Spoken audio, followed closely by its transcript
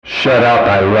Shut up,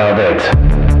 I love it.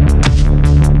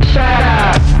 Shut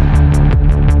up!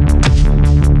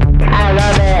 I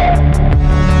love it.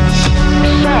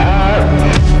 Shut up!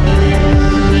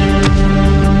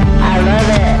 I love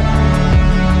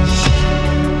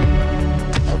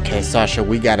it. Okay, Sasha,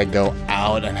 we gotta go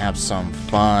out and have some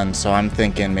fun. So I'm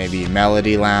thinking maybe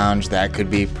Melody Lounge. That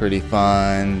could be pretty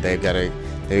fun. They've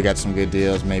got some good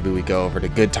deals. Maybe we go over to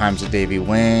Good Times at Davy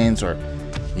Wayne's, or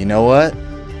you know what?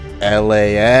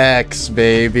 LAX,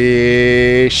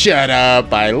 baby. Shut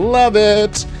up, I love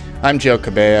it. I'm Joe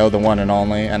Cabello, the one and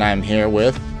only, and I'm here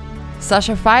with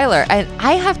Sasha Filer. And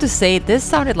I have to say, this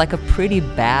sounded like a pretty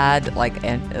bad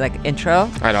intro.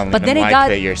 I don't but even like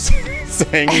that you're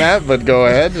saying that, but go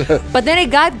ahead. But then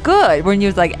it got good when you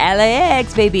was like,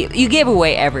 LAX, baby. You gave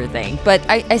away everything, but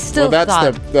I still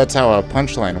thought... That's how a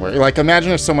punchline works. Like,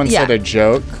 imagine if someone said a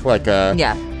joke, like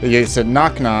you said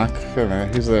knock knock. I don't know,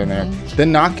 who's in there? The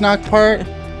knock knock part,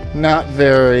 not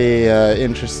very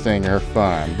interesting or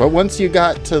fun. But once you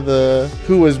got to the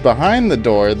who was behind the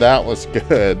door, that was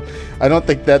good. I don't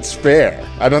think that's fair.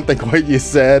 I don't think what you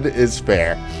said is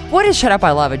fair. What is Shut Up, I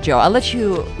Love It, Joe? I'll let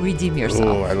you redeem yourself.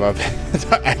 Oh, I love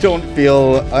it. I don't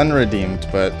feel unredeemed,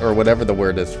 or whatever the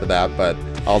word is for that, but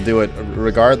I'll do it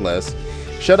regardless.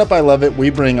 Shut Up, I Love It. We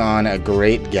bring on a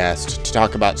great guest to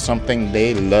talk about something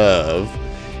they love.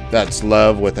 That's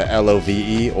love with a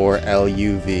L-O-V-E or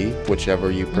L-U-V,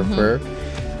 whichever you prefer.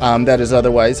 That is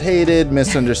otherwise hated,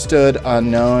 misunderstood,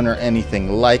 unknown, or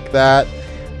anything like that.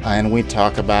 And we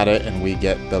talk about it, and we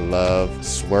get the love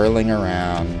swirling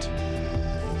around.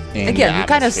 Again, you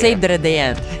kind of saved it at the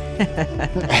end.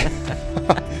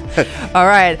 All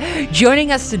right.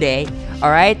 Joining us today, all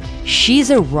right, she's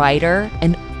a writer,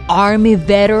 an Army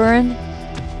veteran,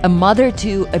 a mother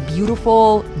to a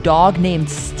beautiful dog named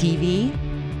Stevie,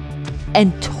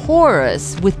 and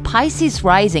Taurus with Pisces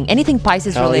rising. Anything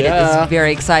Pisces related is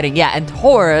very exciting. Yeah, and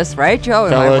Taurus, right, Joe?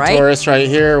 Am Fellow I right? Taurus right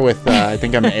here with, I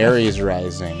think I'm Aries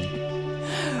rising.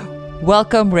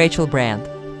 Welcome, Rachael Brant.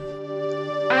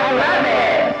 I love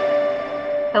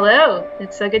it. Hello.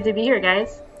 It's so good to be here,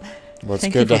 guys. Well, it's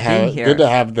Thank good you to for being have here. good to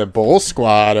have the Bull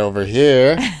Squad over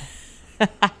here.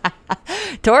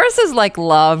 Tauruses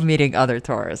love meeting other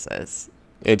Tauruses.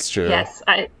 It's true. Yes,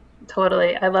 I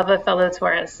love a fellow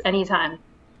Taurus anytime.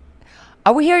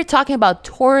 Are we here talking about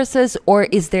Tauruses, or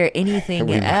is there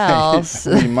anything else?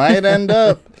 We might end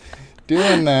up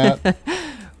doing that.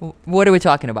 What are we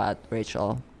talking about,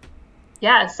 Rachael?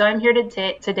 Yeah, so I'm here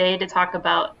today to talk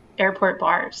about airport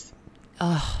bars.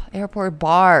 Oh, airport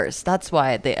bars. That's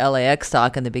why the LAX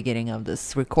talk in the beginning of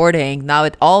this recording. Now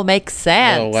it all makes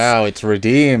sense. Oh, wow. It's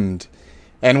redeemed.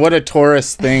 And what a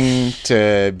Taurus thing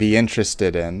to be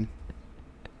interested in.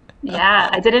 Yeah,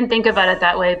 I didn't think about it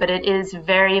that way, but it is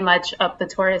very much up the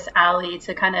Taurus alley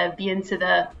to kind of be into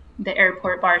the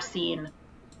airport bar scene.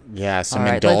 Yeah, some All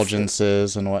right,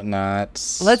 indulgences and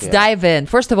whatnot. Let's dive in.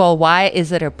 First of all, why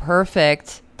is it a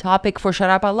perfect topic for Shut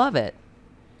Up, I Love It?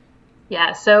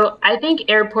 Yeah, so I think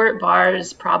airport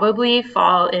bars probably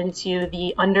fall into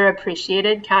the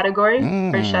underappreciated category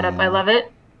for Shut Up, I Love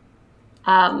It.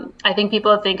 I think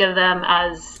people think of them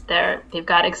as they've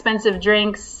got expensive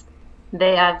drinks,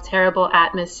 they have terrible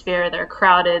atmosphere, they're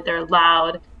crowded, they're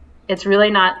loud. It's really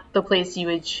not the place you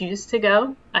would choose to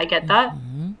go. I get that.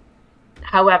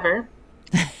 However,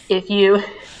 if you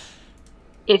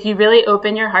really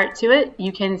open your heart to it,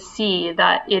 you can see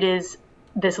that it is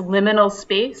this liminal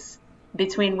space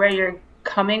between where you're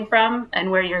coming from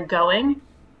and where you're going.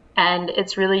 And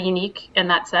it's really unique in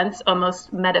that sense,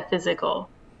 almost metaphysical.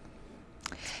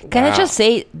 Can I just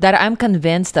say that I'm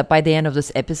convinced that by the end of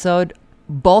this episode,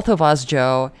 both of us,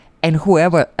 Joe, and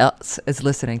whoever else is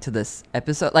listening to this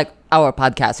episode, like our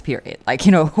podcast period,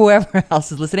 whoever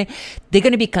else is listening, they're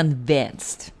going to be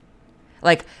convinced.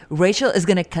 Like, Rachael is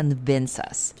going to convince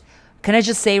us. Can I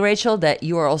just say, Rachael, that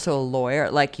you are also a lawyer?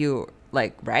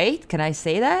 Right? Can I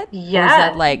say that? Yeah. Or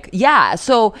is that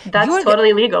so that's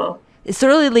totally legal. It's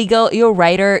totally legal. You're a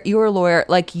writer. You're a lawyer.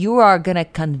 You are going to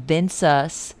convince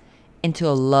us into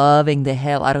loving the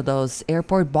hell out of those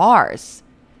airport bars.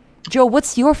 Joe,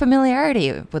 what's your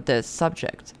familiarity with this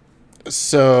subject?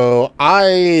 So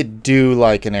I do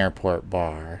like an airport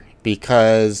bar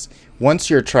because once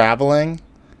you're traveling,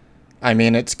 I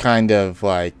mean, it's kind of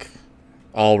like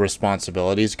all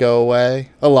responsibilities go away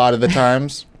a lot of the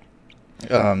times.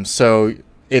 So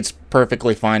it's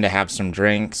perfectly fine to have some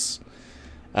drinks.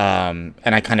 And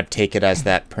I kind of take it as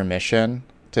that permission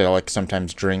to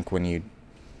sometimes drink when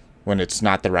it's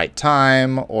not the right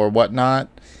time or whatnot.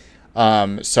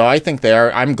 So I think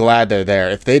I'm glad they're there.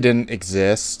 If they didn't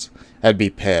exist, I'd be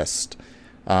pissed.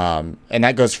 And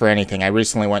that goes for anything. I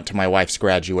recently went to my wife's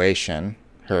graduation,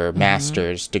 her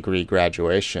master's degree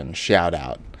graduation. Shout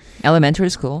out. Elementary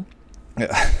school.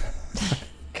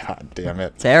 God damn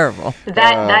it. Terrible.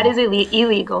 That is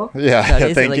illegal. Yeah, That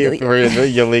is thank you illegal. for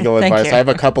your legal Thank advice. you. I have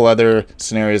a couple other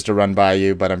scenarios to run by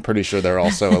you, but I'm pretty sure they're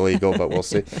also illegal, but we'll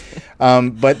see.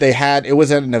 But it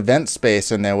was at an event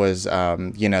space, and there was,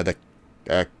 the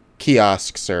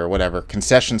kiosks or whatever,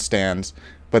 concession stands,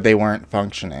 but they weren't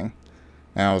functioning.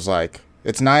 And I was like,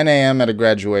 it's 9 a.m. at a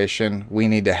graduation. We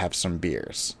need to have some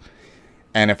beers.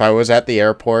 And if I was at the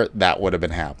airport, that would have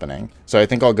been happening. So I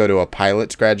think I'll go to a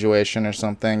pilot's graduation or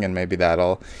something, and maybe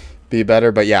that'll be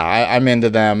better. But yeah, I'm into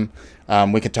them.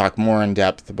 We could talk more in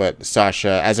depth. But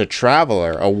Sasha, as a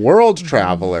traveler, a world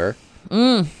traveler.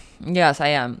 Yes, I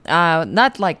am.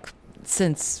 Not like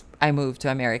since I moved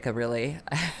to America, really.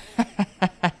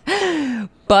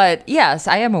 But yes,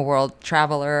 I am a world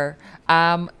traveler.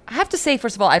 I have to say,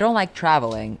 first of all, I don't like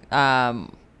traveling.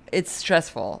 It's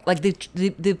stressful. Like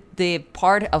the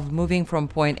part of moving from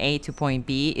point A to point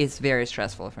B is very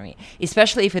stressful for me,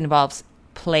 especially if it involves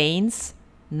planes.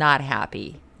 Not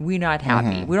happy. We're not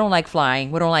happy. We don't like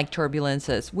flying. We don't like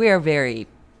turbulences. We're very,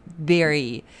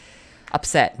 very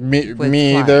upset. Me with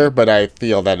either, flying. but I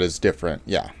feel that is different,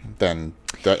 than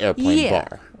the airplane Yeah.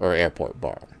 bar or airport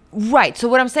bar. Right. So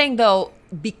what I'm saying, though,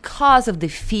 because of the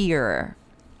fear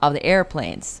of the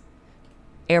airplanes,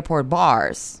 airport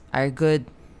bars are a good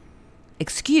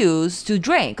excuse to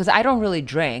drink, because I don't really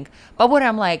drink. But when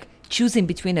I'm like choosing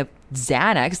between a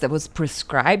Xanax that was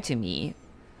prescribed to me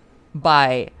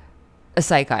by a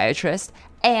psychiatrist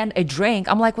and a drink,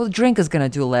 I'm like, well, the drink is going to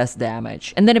do less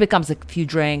damage. And then it becomes a few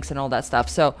drinks and all that stuff.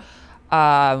 So,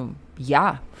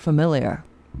 familiar.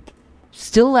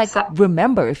 Still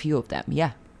remember a few of them.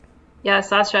 Yeah. Yeah,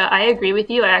 Sasha, I agree with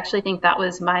you. I actually think that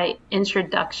was my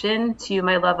introduction to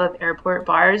my love of airport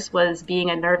bars, was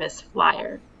being a nervous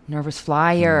flyer. Nervous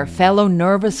flyer, fellow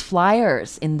nervous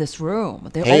flyers in this room.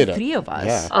 They're Hate all it. three of us.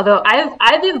 Yeah. Although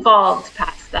I've evolved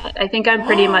past that. I think I'm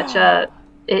pretty much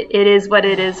it is what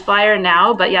it is flyer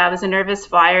now. But yeah, I was a nervous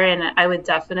flyer, and I would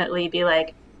definitely be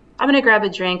like, I'm going to grab a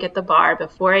drink at the bar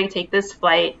before I take this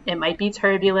flight. It might be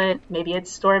turbulent. Maybe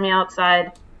it's stormy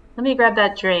outside. Let me grab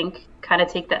that drink, kind of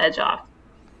take the edge off.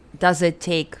 Does it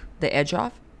take the edge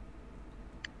off?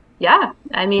 Yeah,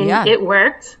 I mean, Yeah. It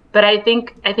worked. But I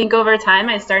think over time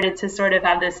I started to sort of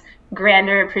have this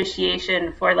grander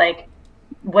appreciation for like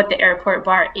what the airport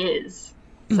bar is.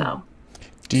 So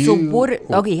So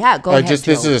okay, yeah, go ahead. This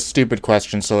Joe. is a stupid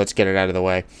question, so let's get it out of the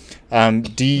way.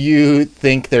 Do you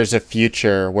think there's a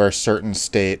future where certain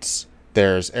states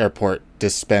there's airport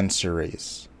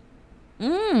dispensaries?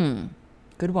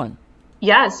 Good one.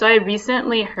 yeah, so I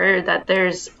recently heard that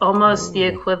there's almost the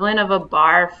equivalent of a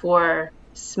bar for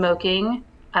smoking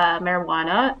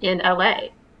marijuana in LA.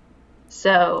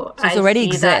 So So it already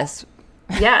see that- exists.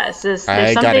 Yeah, so I there's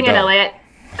gotta something in go. LA.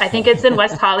 I think it's in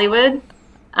West Hollywood.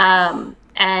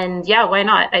 And yeah, why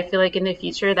not? I feel like in the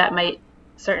future that might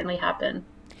certainly happen.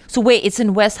 So wait, it's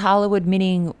in West Hollywood,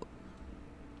 meaning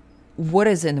what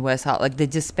is in West Hollywood? Like the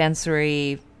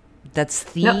dispensary that's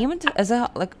themed as a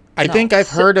like. I no. think I've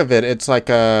heard of it. It's like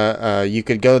you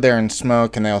could go there and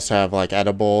smoke, and they also have like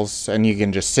edibles, and you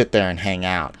can just sit there and hang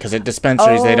out. Because at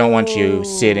dispensaries, they don't want you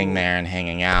sitting there and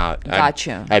hanging out.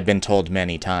 Gotcha. I've been told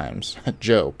many times,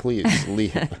 Joe, please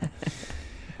leave.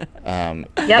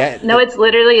 Yep. No, it's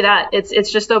literally that.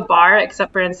 It's just a bar,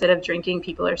 except for instead of drinking,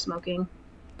 people are smoking.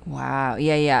 Wow.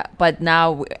 Yeah. But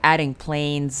now we're adding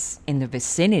planes in the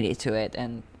vicinity to it,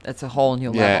 and that's a whole new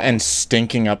level. Yeah, and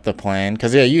stinking up the plane.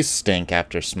 Because, yeah, you stink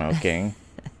after smoking.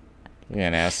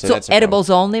 So so that's a edibles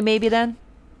only, maybe then.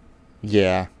 problem.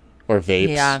 Yeah, or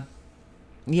vapes.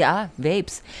 Yeah,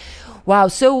 vapes. Wow.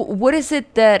 So what is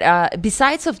it that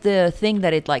besides of the thing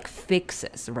that it like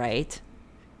fixes, right?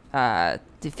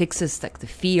 It fixes like the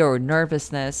fear or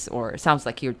nervousness, or it sounds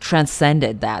like you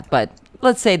transcended that. But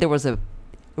let's say there was a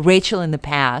Rachael in the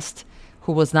past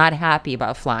who was not happy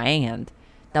about flying, and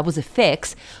that was a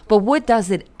fix. But what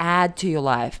does it add to your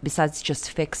life besides just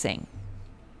fixing?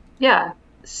 Yeah.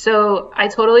 So I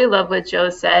totally love what Joe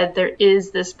said. There is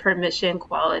this permission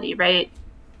quality, right?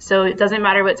 So it doesn't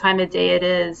matter what time of day it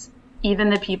is. Even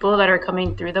the people that are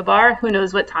coming through the bar, who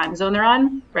knows what time zone they're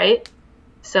on, right?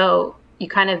 So you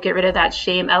kind of get rid of that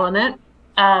shame element.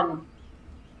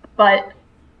 But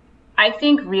I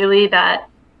think really that,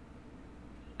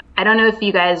 I don't know if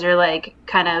you guys are like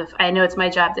kind of, I know it's my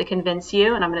job to convince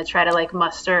you, and I'm going to try to like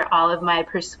muster all of my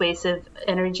persuasive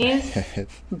energies.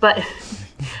 but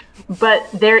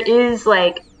there is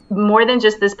like more than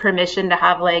just this permission to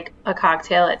have like a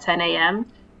cocktail at 10 a.m.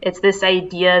 It's this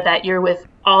idea that you're with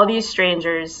all these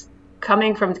strangers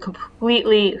coming from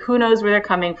completely who knows where they're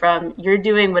coming from. You're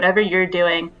doing whatever you're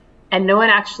doing, and no one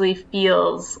actually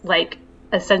feels like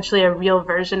essentially a real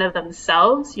version of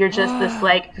themselves. You're just this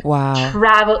like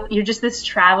wow. you're just this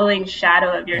traveling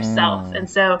shadow of yourself. And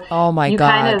so Oh my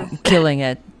God, killing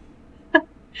it.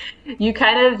 You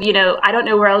kind of, I don't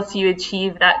know where else you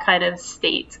achieve that kind of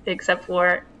state except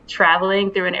for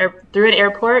traveling through an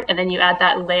airport, and then you add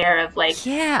that layer of like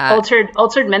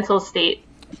altered mental state.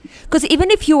 Because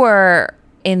even if you were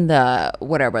in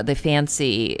the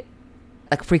fancy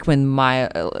like frequent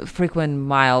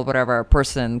mile whatever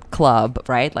person club,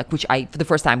 right? Like, which I for the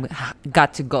first time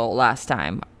got to go last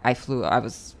time I flew. I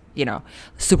was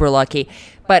super lucky,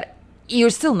 but you're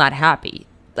still not happy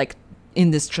like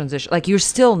in this transition. Like, you're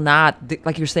still not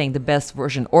like you're saying the best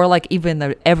version, or like even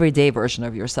the everyday version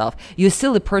of yourself. You're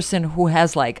still a person who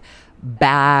has like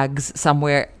bags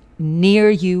somewhere near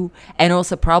you, and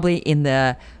also probably in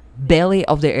the belly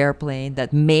of the airplane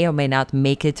that may or may not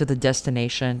make it to the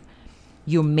destination.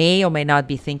 You may or may not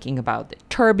be thinking about the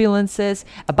turbulences,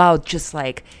 about just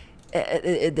like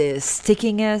the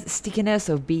stickiness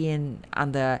of being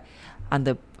on the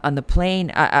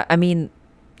plane. I mean,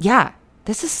 yeah,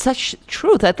 this is such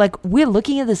truth that like we're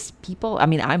looking at these people. I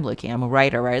mean, I'm a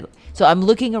writer, right? So I'm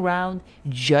looking around,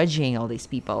 judging all these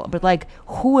people. But like,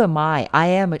 who am I? I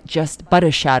am just but a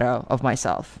shadow of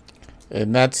myself.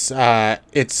 And that's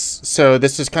so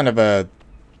this is kind of a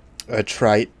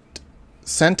trite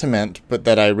sentiment, but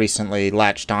that I recently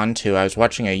latched onto. I was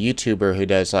watching a YouTuber who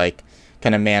does like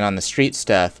kind of man on the street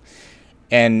stuff,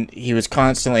 and he was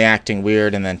constantly acting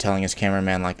weird and then telling his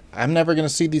cameraman like, I'm never gonna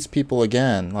see these people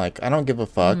again, like I don't give a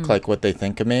fuck like what they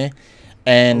think of me.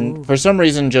 And for some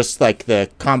reason, just like the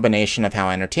combination of how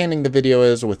entertaining the video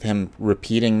is with him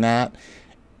repeating that,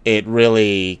 it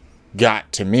really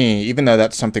got to me, even though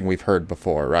that's something we've heard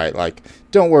before, right? Like,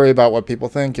 don't worry about what people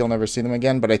think, you'll never see them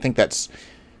again. But I think that's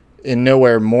in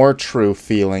nowhere more true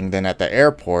feeling than at the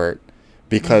airport,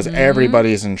 because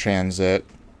everybody's in transit.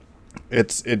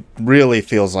 It really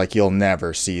feels like you'll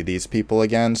never see these people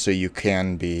again, so you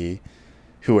can be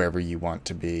whoever you want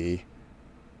to be,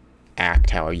 act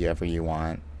however you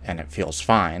want, and it feels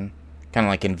fine. Kind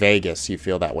of like in Vegas, you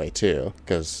feel that way too,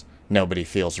 because nobody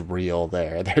feels real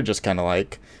there. They're just kind of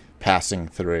like passing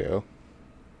through.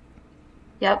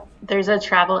 Yep, there's a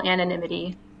travel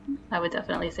anonymity. I would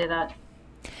definitely say that.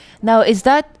 Now, is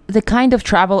that the kind of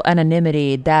travel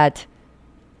anonymity that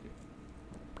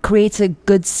creates a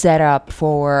good setup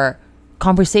for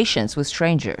conversations with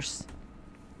strangers?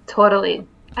 Totally.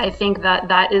 I think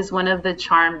that is one of the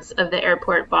charms of the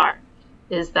airport bar,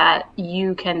 is that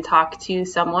you can talk to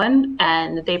someone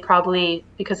and they probably,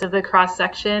 because of the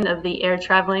cross-section of the air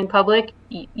traveling public,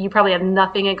 you probably have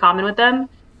nothing in common with them,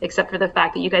 except for the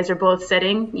fact that you guys are both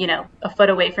sitting, a foot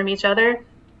away from each other,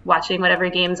 watching whatever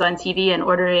games on TV and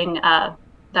ordering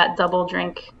that double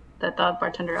drink that the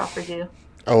bartender offered you.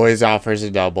 Always offers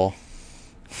a double.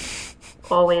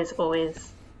 Always.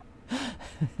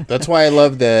 That's why I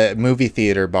love the movie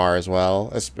theater bar as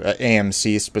well,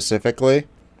 AMC specifically.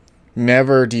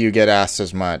 Never do you get asked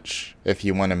as much if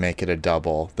you want to make it a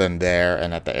double than there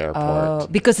and at the airport. Oh,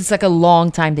 because it's like a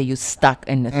long time that you stuck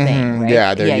in the thing, right?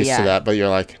 Yeah, they're used to that. But you're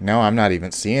like, no, I'm not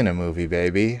even seeing a movie,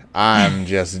 baby. I'm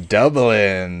just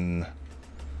doubling.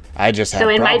 I just have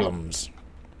problems.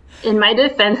 In my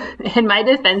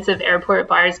defense of airport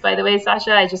bars, by the way,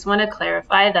 Sasha, I just want to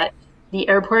clarify that the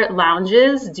airport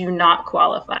lounges do not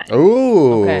qualify.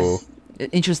 Ooh. Okay.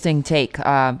 Interesting take.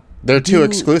 They're too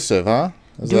exclusive, huh?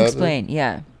 Do explain,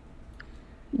 yeah.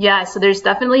 Yeah, so there's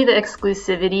definitely the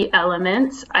exclusivity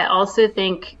element. I also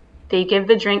think they give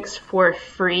the drinks for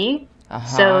free.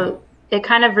 So it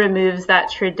kind of removes that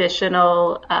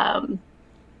traditional,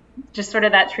 just sort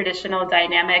of that traditional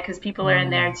dynamic, because people are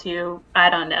in there to, I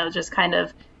don't know, just kind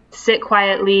of sit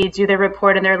quietly, do their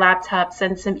report on their laptop,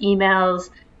 send some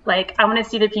emails. Like, I want to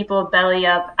see the people belly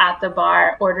up at the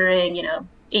bar ordering,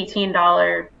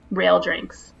 $18 rail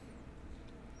drinks.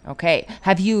 Okay.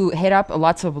 Have you hit up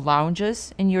lots of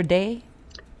lounges in your day?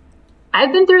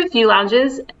 I've been through a few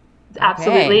lounges.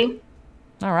 Absolutely. Okay.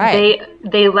 All right.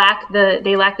 They lack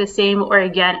the same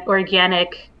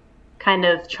organic kind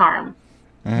of charm.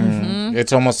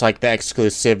 It's almost like the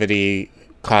exclusivity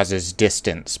causes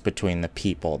distance between the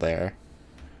people there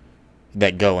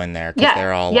that go in there, because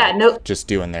they're all just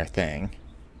doing their thing.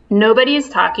 Nobody's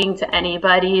talking to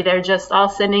anybody. They're just all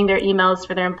sending their emails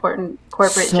for their important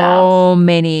corporate jobs. So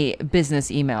many business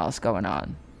emails going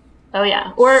on. Oh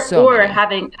yeah, or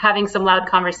having some loud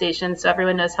conversations so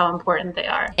everyone knows how important they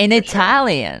are. In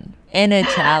Italian. And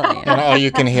all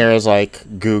you can hear is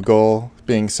like Google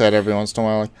being said every once in a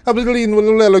while,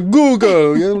 like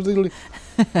Google.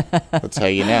 That's how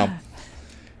you know.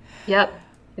 Yep.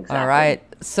 Exactly. All right.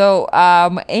 So,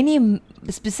 any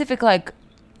specific like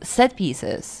set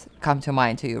pieces come to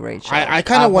mind to you, Rachel? I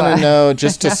kind of want to know,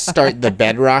 just to start the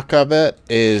bedrock of it,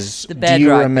 is do you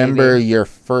bedrock, remember baby. your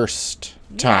first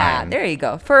Yeah, time? there you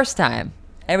go. First time.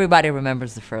 Everybody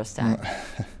remembers the first time.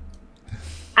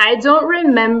 I don't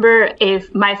remember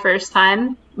my first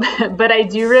time, but I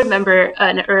do remember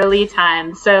an early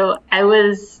time. So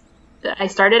I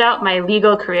started out my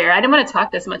legal career. I didn't want to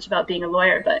talk this much about being a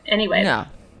lawyer, but anyway. No.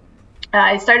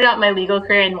 I started out my legal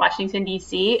career in Washington,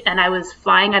 D.C., and I was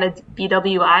flying at a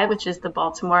BWI, which is the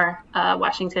Baltimore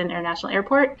Washington International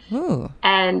Airport. Ooh.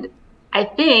 And I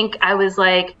think I was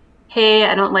like, hey,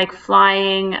 I don't like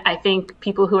flying. I think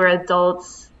people who are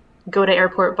adults go to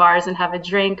airport bars and have a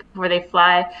drink before they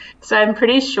fly. So I'm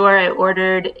pretty sure I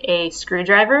ordered a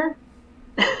screwdriver.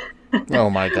 Oh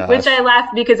my gosh. Which I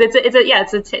laughed because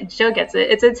Joe gets it.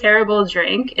 It's a terrible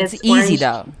drink. It's easy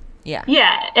though. Yeah.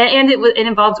 Yeah, and it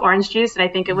involves orange juice, and I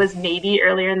think it was maybe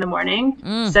earlier in the morning.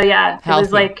 So yeah, it healthy.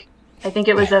 was like, I think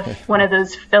it was one of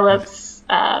those Phillips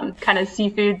kind of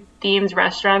seafood themed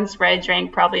restaurants where I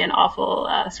drank probably an awful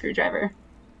screwdriver.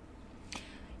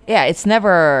 Yeah, it's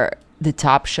never the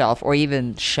top shelf or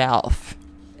even shelf.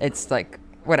 It's like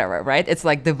whatever, right? It's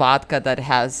like the vodka that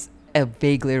has a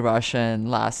vaguely Russian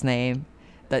last name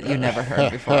that you never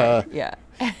heard before. Yeah.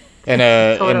 In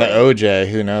the OJ,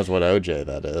 who knows what OJ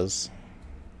that is?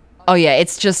 Oh yeah,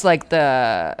 it's just like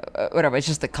the whatever. It's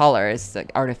just the color. It's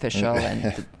like artificial,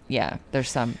 and there's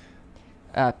some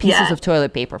pieces of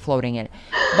toilet paper floating in it.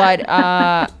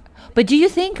 But do you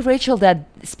think, Rachel, that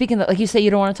speaking of, like you say, you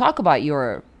don't want to talk about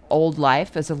your old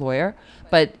life as a lawyer,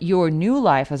 but your new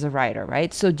life as a writer,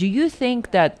 right? So do you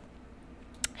think that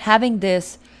having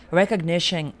this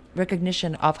recognition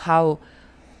of how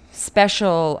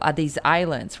special are these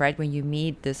islands, right? When you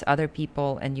meet these other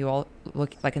people and you all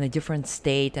look like in a different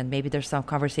state and maybe there's some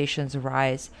conversations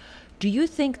arise. Do you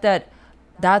think that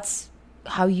that's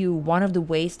one of the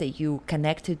ways that you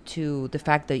connected to the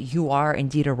fact that you are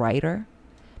indeed a writer?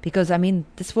 Because I mean,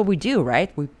 that's what we do,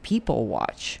 right? We people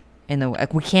watch.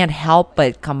 Like we can't help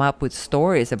but come up with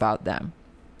stories about them.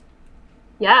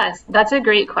 Yes, that's a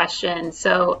great question.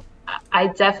 So I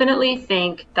definitely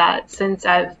think that since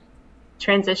I've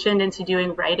transitioned into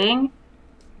doing writing,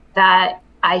 that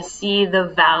I see the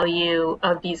value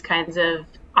of these kinds of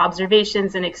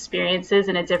observations and experiences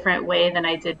in a different way than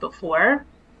I did before.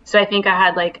 So I think I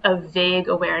had like a vague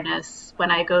awareness when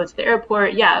I go to the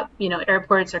airport. Yeah,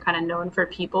 airports are kind of known for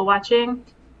people watching,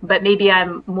 but maybe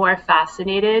I'm more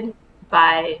fascinated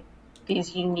by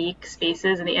these unique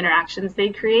spaces and the interactions they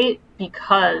create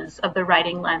because of the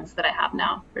writing lens that I have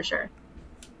now, for sure.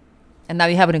 And now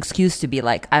you have an excuse to be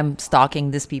like, I'm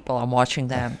stalking these people, I'm watching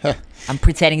them, I'm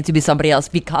pretending to be somebody else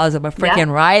because I'm a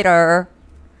freaking writer.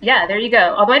 Yeah, there you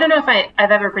go. Although I don't know if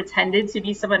I've ever pretended to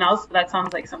be someone else, but that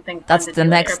sounds like something fun That's to the do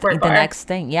next at airport bar. next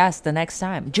thing. Yes, the next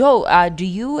time. Joe, do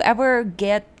you ever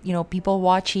get people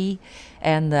watchy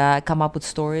and come up with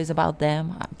stories about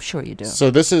them? I'm sure you do. So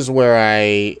this is where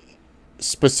I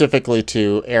specifically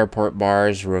to airport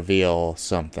bars reveal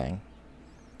something.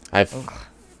 I've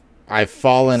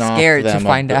fallen Scared off to them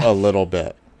find out. a little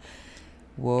bit.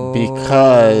 Whoa.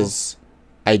 Because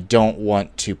I don't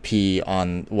want to pee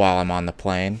while I'm on the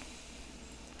plane.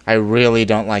 I really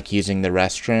don't like using the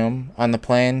restroom on the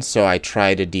plane, so I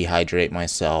try to dehydrate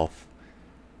myself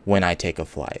when I take a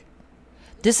flight.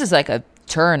 This is like a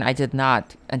turn I did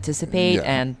not anticipate,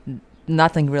 and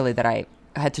nothing really that I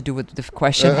had to do with the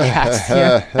question I asked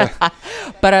here.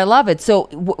 But I love it. So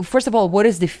first of all, what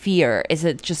is the fear? Is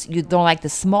it just you don't like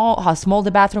how small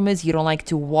the bathroom is? You don't like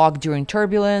to walk during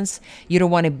turbulence? You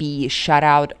don't want to be shut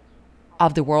out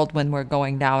of the world when we're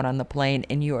going down on the plane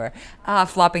and you're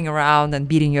flopping around and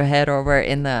beating your head over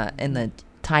in the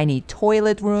tiny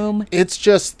toilet room? It's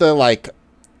just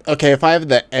okay, if I have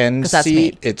the end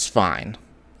seat, it's fine.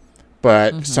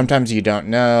 But sometimes you don't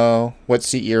know what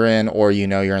seat you're in, or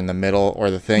you're in the middle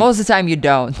or the thing. Most of the time you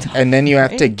don't. And then you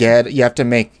have to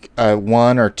make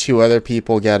one or two other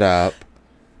people get up,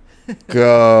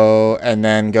 go, and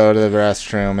then go to the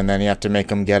restroom, and then you have to make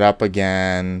them get up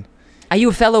again. Are you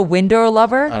a fellow window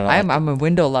lover? I'm a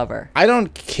window lover. I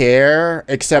don't care,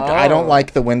 except I don't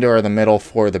like the window or the middle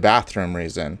for the bathroom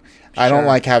reason. Sure. I don't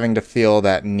like having to feel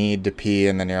that need to pee,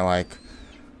 and then you're like,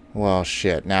 well,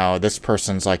 shit, now this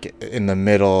person's like in the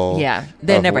middle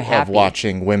they're never happy. Of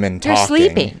watching women talking. They're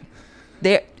sleeping.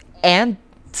 And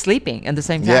sleeping at the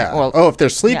same time. Yeah. Well, if they're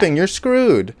sleeping, you're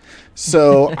screwed.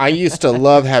 So I used to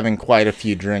love having quite a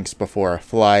few drinks before a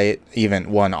flight,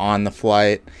 even one on the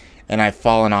flight. And I've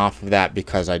fallen off of that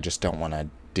because I just don't want to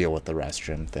deal with the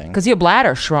restroom thing. Because your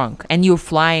bladder shrunk and you're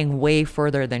flying way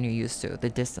further than you used to. The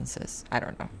distances. I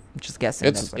don't know. I'm just guessing.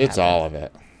 It's all of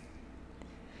it.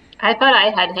 I thought I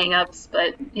had hangups,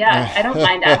 but yeah, I don't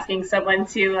mind asking someone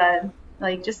to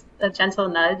like just a gentle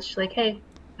nudge, like, "Hey,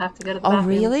 I have to go to the bathroom." Oh,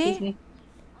 really? Excuse me.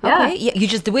 Yeah. Okay. Yeah. You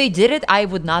just the way you did it, I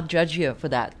would not judge you for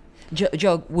that.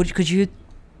 Joe, could you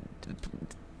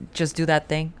just do that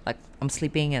thing? Like, I'm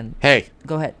sleeping and Hey.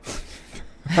 go ahead.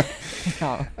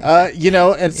 No.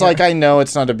 It's like, I know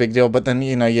it's not a big deal, but then,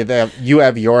 you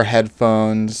have your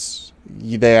headphones,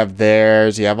 they have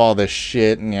theirs, you have all this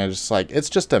shit, and you're just like, it's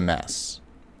just a mess.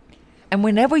 And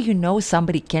whenever you know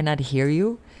somebody cannot hear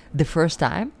you the first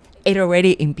time, it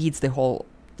already impedes the whole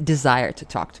desire to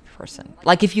talk to the person.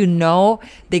 Like, if you know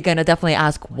they're going to definitely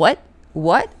ask, what?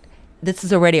 This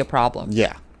is already a problem.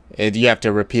 Yeah. You have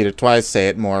to repeat it twice, say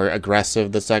it more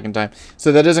aggressive the second time.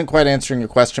 So that isn't quite answering your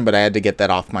question, but I had to get that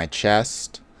off my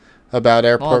chest about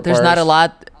airport Well, there's bars. not a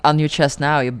lot on your chest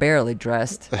now. You're barely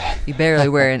dressed. You're barely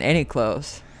wearing any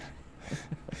clothes.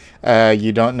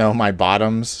 You don't know my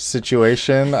bottoms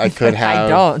situation. I could have. I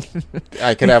don't.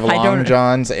 I could have I long don't.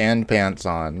 johns and pants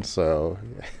on. So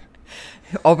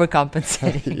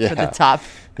Overcompensating for the Yeah. top.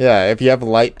 yeah, if you have a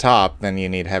light top, then you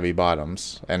need heavy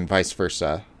bottoms, and vice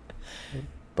versa.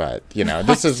 But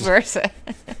this is versa.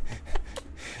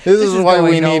 this is why going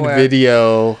we need nowhere.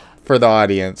 video for the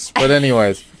audience. But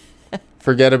anyways,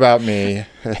 forget about me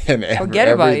and Forget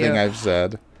about everything you. I've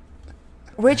said.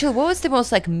 Rachel, what was the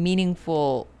most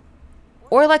meaningful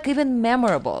or even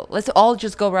memorable? Let's all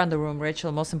just go around the room.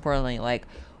 Rachel, most importantly,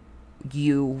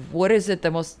 what is it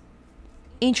the most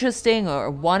interesting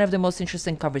or one of the most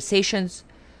interesting conversations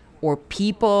or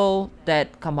people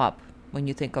that come up when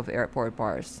you think of airport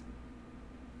bars?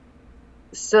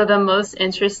 So the most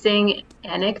interesting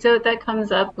anecdote that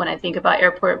comes up when I think about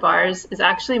airport bars is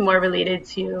actually more related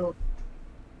to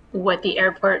what the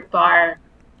airport bar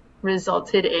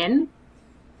resulted in.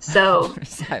 So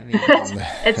I mean,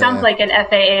 it sounds like an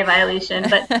FAA violation,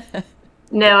 but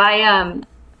no,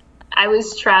 I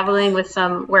was traveling with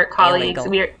some work colleagues.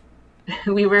 Illegal.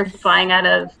 We were flying out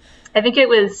of, I think it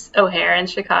was O'Hare in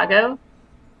Chicago,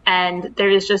 and there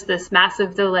was just this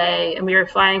massive delay, and we were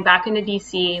flying back into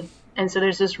DC. And so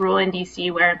there's this rule in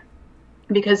DC where,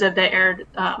 because of the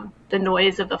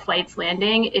noise of the flight's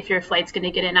landing, if your flight's going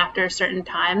to get in after a certain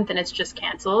time, then it's just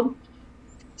canceled.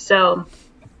 So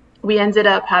we ended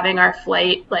up having our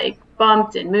flight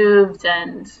bumped and moved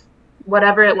and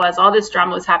whatever it was, all this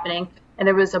drama was happening. And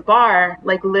there was a bar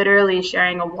literally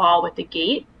sharing a wall with the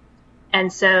gate.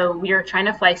 And so we were trying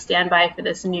to fly standby for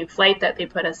this new flight that they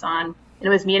put us on. And it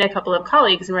was me and a couple of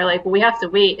colleagues, and we're like, well, we have to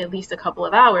wait at least a couple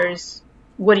of hours.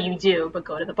 What do you do but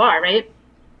go to the bar, right?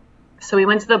 So we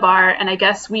went to the bar, and I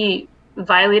guess we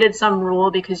violated some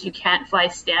rule because you can't fly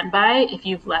standby if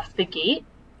you've left the gate.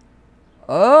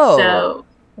 oh. So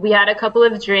we had a couple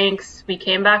of drinks, we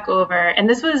came back over, and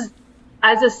this was,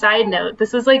 as a side note,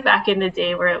 this was back in the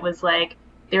day where it was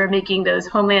they were making those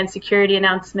Homeland Security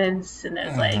announcements, and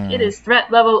there's it is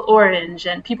threat level orange,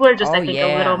 and people are just, I think,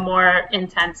 a little more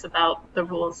intense about the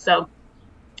rules. So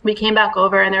we came back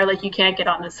over, and they're like, you can't get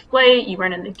on this flight, you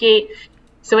weren't in the gate.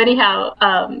 So anyhow,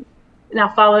 now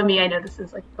follow me. I know this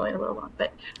is going a little long,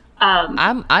 but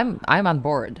I'm on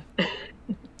board.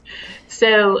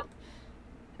 so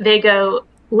they go,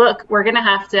 look, we're gonna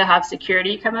have to have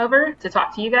security come over to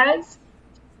talk to you guys.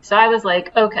 So I was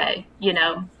like, okay,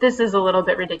 this is a little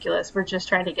bit ridiculous. We're just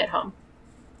trying to get home.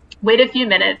 Wait a few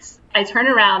minutes. I turn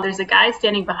around. There's a guy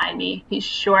standing behind me. He's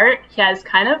short. He has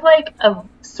kind of a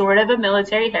sort of a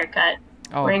military haircut.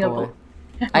 Oh, wearing boy.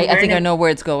 a I think I know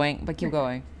where it's going, but keep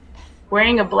going.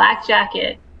 wearing a black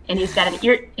jacket, and he's got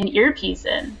an earpiece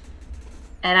in.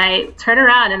 And I turn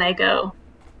around and I go,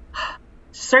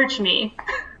 search me.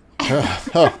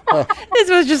 This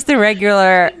was just a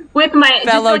regular With my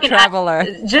fellow just traveler.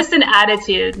 just an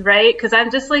attitude, right? Because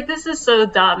I'm just this is so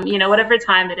dumb, whatever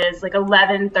time it is,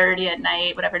 11:30 at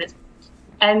night, whatever it is.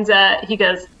 And he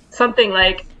goes something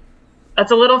like,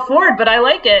 "That's a little forward, but I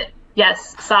like it."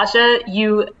 Yes, Sasha,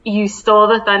 you stole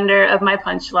the thunder of my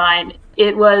punchline.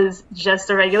 It was just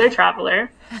a regular traveler,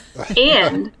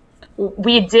 and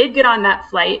we did get on that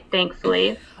flight,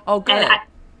 thankfully. Oh, good. And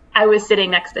I was sitting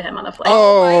next to him on the flight.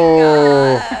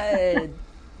 Oh, God.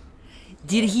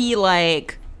 Did he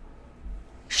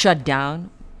shut down,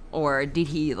 or did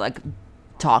he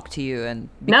talk to you and?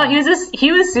 No, he was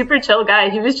a super chill guy.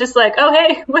 He was just like, "Oh,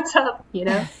 hey, what's up?"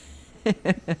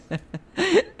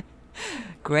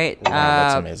 Great. wow,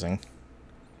 that's amazing.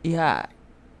 Yeah,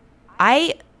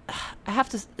 I have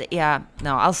to. Yeah,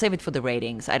 no, I'll save it for the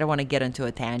ratings. I don't want to get into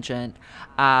a tangent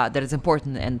that is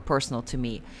important and personal to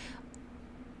me.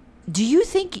 Do you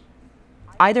think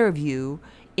either of you,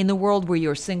 in the world where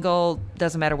you're single,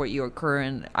 doesn't matter what your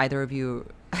current, either of you,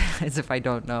 as if I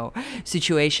don't know,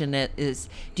 situation is,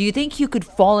 do you think you could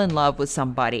fall in love with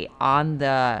somebody in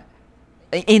the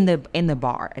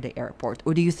bar at the airport,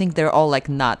 or do you think they're all like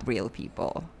not real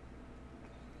people?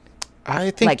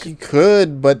 I think Like- you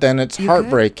could, but then it's You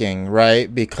heartbreaking,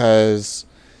 right? Because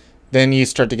then you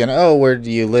start to get, oh, where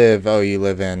do you live? Oh, you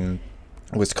live in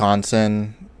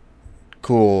Wisconsin.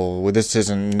 Cool. Well, this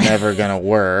isn't never going to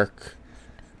work.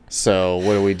 So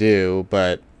what do we do?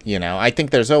 But, I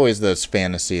think there's always those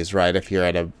fantasies, right? If you're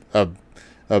at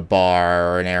a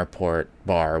bar or an airport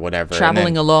bar or whatever.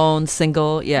 Traveling alone,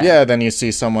 single, yeah. Yeah, then you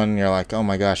see someone and you're like, oh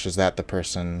my gosh, is that the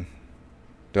person?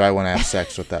 Do I want to have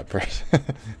sex with that person?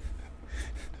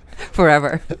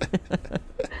 Forever.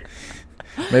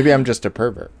 Maybe I'm just a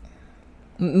pervert.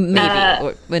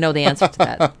 Maybe. We know the answer to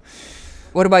that.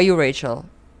 What about you, Rachel?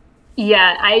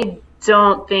 Yeah, I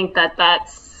don't think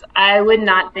I would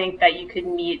not think that you could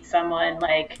meet someone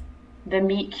like the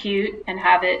meet cute and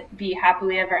have it be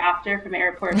happily ever after from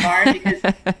airport bar, because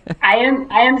I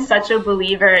am such a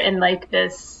believer in like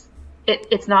this,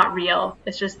 it's not real.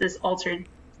 It's just this altered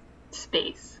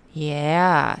space.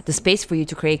 Yeah, the space for you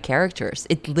to create characters.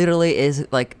 It literally is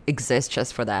like exists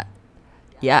just for that.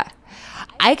 Yeah.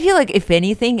 I feel like if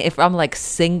anything, if I'm like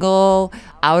single,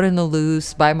 out in the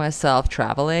loose by myself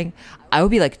traveling, I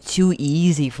would be like too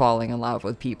easy falling in love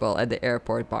with people at the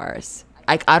airport bars.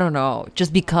 I don't know,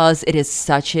 just because it is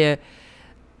such a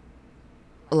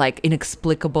like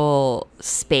inexplicable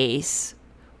space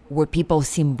where people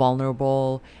seem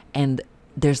vulnerable and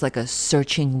there's like a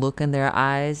searching look in their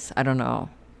eyes. I don't know.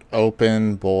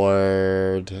 Open,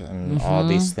 bored, and all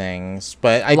these things.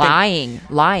 But I think,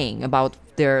 lying about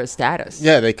their status.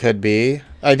 yeah, they could be.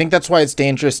 I think that's why it's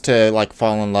dangerous to like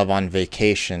fall in love on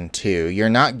vacation too. You're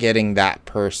not getting that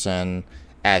person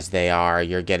as they are.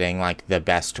 You're getting like the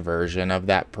best version of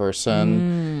that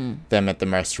person. Them at the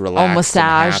most All relaxed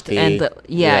massaged and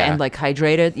happy. and like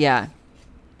hydrated.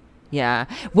 Yeah.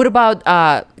 What about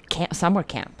summer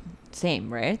camp?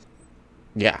 Same, right?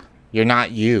 Yeah. You're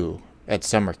not you at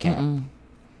summer camp.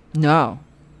 No.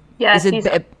 Yeah, Is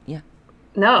it? Yeah.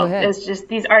 no, Go ahead. it's just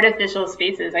these artificial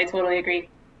spaces. I totally agree.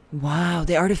 Wow,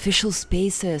 the artificial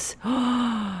spaces.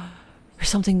 There's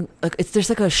something like there's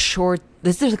like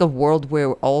a world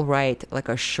where all right, like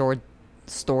a short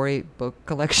story book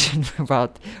collection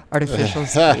about artificial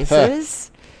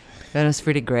spaces. That is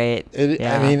pretty great.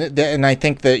 Yeah. I mean, and I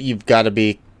think that you've got to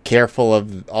be careful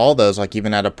of all those. Like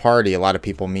even at a party, a lot of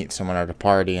people meet someone at a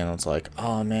party and it's like,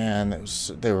 oh man,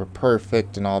 they were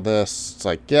perfect and all this. It's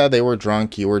like, yeah, they were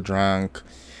drunk, you were drunk,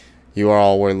 you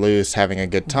all were loose, having a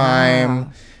good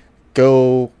time.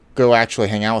 Wow. Go actually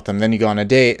hang out with them. Then you go on a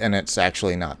date and it's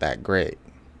actually not that great.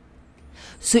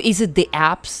 So is it the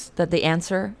apps that they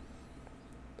answer?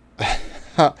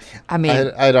 I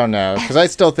mean, I don't know, because I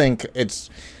still think it's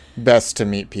best to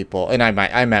meet people. And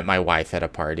I met my wife at a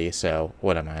party, so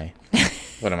what am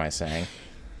I saying?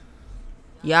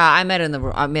 yeah, I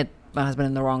met my husband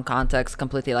in the wrong context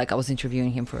completely. Like I was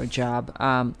interviewing him for a job.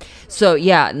 So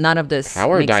yeah, none of this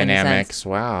Power makes any dynamics. sense.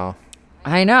 Wow.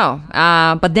 I know.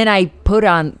 But then I put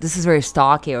on, this is very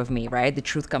stalky of me, right? The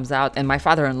truth comes out, and my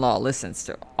father-in-law listens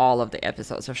to all of the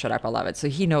episodes of Shut Up, I Love It. So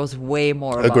he knows way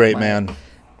more about A great man.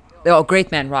 Oh,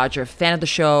 great man, Roger. Fan of the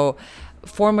show,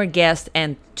 former guest,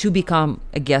 and to become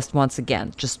a guest once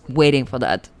again. Just waiting for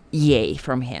that yay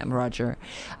from him, Roger.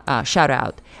 Shout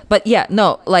out. But yeah,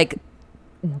 no, like,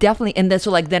 definitely. And then,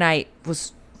 so like, then I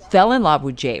fell in love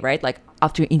with Jay, right? Like,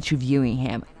 after interviewing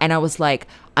him, and I was like,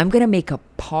 I'm gonna make a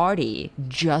party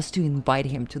just to invite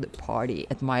him to the party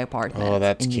at my apartment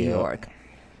in New cute. York.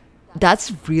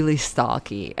 That's really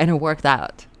stalky, and it worked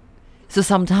out. So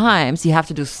sometimes you have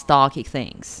to do stalky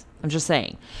things. I'm just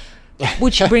saying.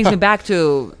 Which brings me back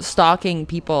to stalking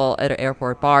people at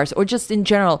airport bars or just in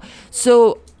general.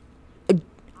 So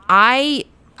I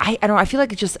don't know. I feel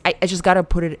like I just gotta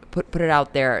put it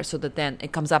out there so that then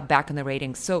it comes up back in the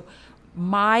ratings. So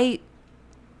my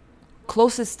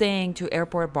closest thing to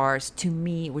airport bars to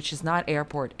me, which is not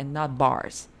airport and not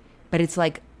bars, but it's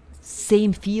like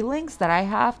same feelings that I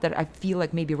have, that I feel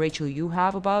like maybe Rachel you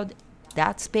have about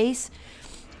that space,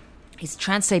 is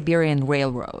Trans-Siberian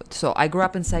Railroad. So I grew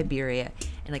up in Siberia,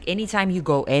 and like anytime you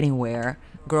go anywhere,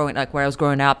 where I was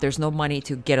growing up, there's no money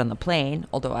to get on the plane.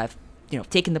 Although I've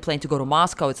taken the plane to go to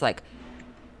Moscow, it's like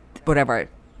whatever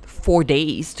 4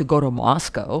 days to go to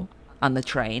Moscow on the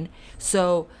train.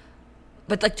 So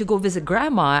But like to go visit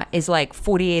grandma is like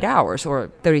 48 hours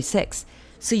or 36.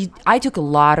 So I took a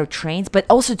lot of trains, but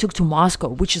also took to Moscow,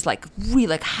 which is like really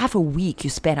like half a week you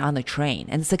spend on the train.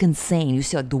 And it's like insane. You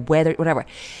see like the weather, whatever,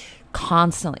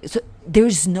 constantly. So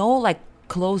there's no like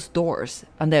closed doors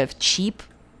on the cheap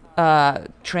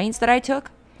trains that I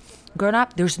took growing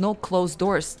up. There's no closed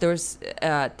doors. There's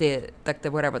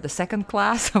the second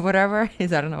class or whatever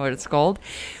is, I don't know what it's called,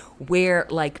 where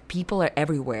like people are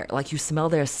everywhere. Like you smell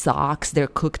their socks, their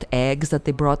cooked eggs that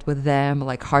they brought with them,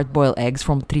 like hard-boiled eggs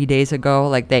from 3 days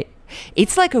ago.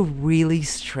 It's like a really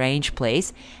strange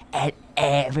place, and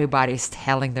everybody's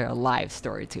telling their life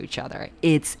story to each other.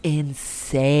 It's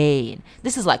insane.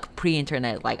 This is like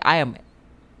pre-internet. Like I am,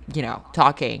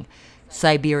 talking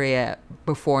Siberia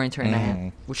before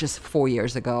internet, which is 4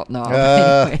 years ago. No,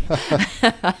 anyway,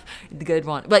 the good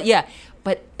one. But yeah,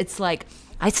 but it's like,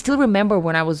 I still remember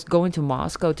when I was going to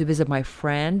Moscow to visit my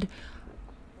friend,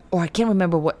 or I can't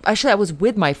remember what. Actually, I was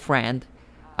with my friend,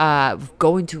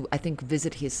 going to, I think,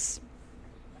 visit his,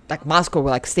 like Moscow,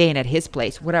 like staying at his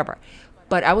place, whatever.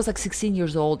 But I was like 16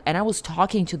 years old, and I was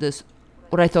talking to this,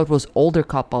 what I thought was older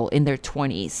couple in their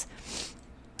 20s,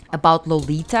 about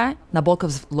Lolita,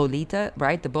 Nabokov's Lolita,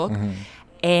 right, the book.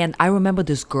 And I remember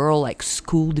this girl like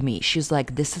schooled me. She's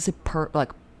like, "This is a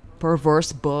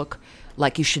perverse book.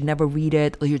 Like you should never read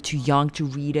it. Or you're too young to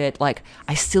read it." Like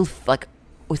I still like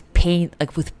with pain,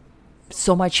 like with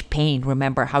so much pain,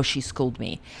 remember how she schooled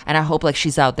me. And I hope like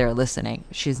she's out there listening.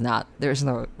 She's not. There's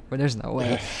no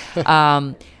way.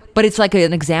 But it's like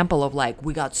an example of like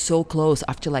we got so close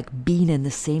after like being in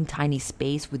the same tiny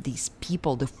space with these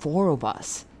people, the four of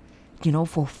us,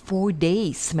 for 4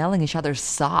 days, smelling each other's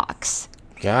socks.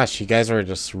 Gosh, you guys were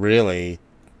just really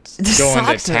going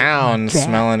to town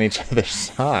smelling each other's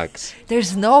socks.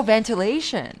 There's no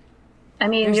ventilation. I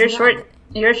mean, your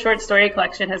short story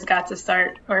collection has got to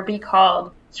start or be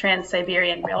called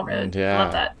Trans-Siberian Railroad. Yeah. I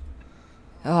love that.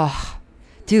 Oh,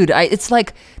 dude, it's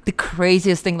like the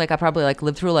craziest thing. Like I probably like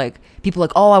lived through. Like people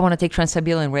like, oh, I want to take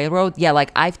Trans-Siberian Railroad. Yeah,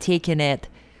 like I've taken it,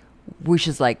 which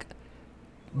is like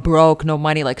broke, no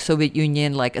money, like Soviet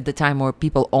Union, like at the time where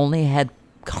people only had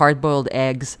hard-boiled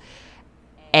eggs.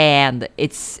 And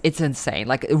it's insane,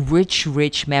 like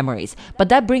rich memories. But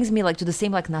that brings me like to the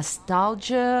same like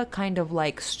nostalgia, kind of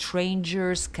like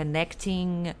strangers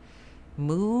connecting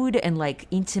mood and like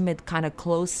intimate kind of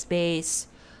close space,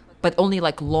 but only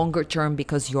like longer term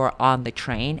because you're on the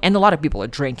train. And a lot of people are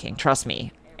drinking, trust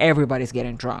me. Everybody's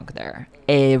getting drunk there.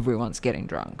 Everyone's getting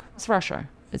drunk. It's Russia.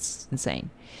 It's insane.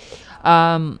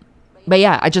 But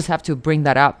yeah, I just have to bring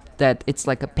that up, that it's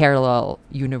like a parallel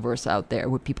universe out there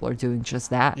where people are doing just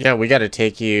that. Yeah, we got to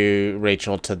take you,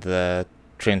 Rachel, to the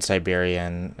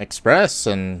Trans-Siberian Express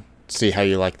and see how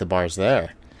you like the bars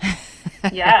there.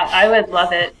 Yeah, I would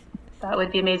love it. That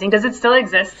would be amazing. Does it still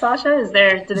exist, Sasha? Do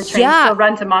the trains still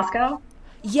run to Moscow?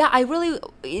 Yeah,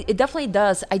 it definitely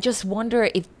does. I just wonder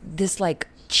if this like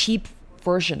cheap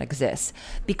version exists,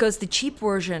 because the cheap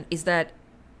version is that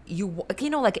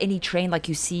like any train, like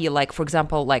you see, like for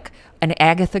example, like an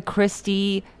Agatha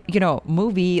Christie,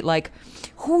 movie, like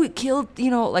who killed,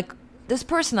 like this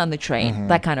person on the train,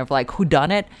 that kind of like who done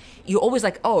it. You always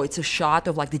like, oh, it's a shot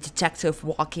of like the detective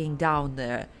walking down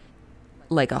the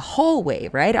like a hallway,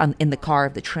 right, in the car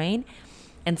of the train,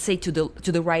 and say to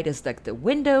the right is like the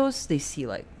windows, they see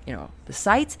like the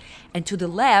sights, and to the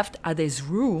left are these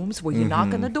rooms where you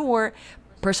knock on the door,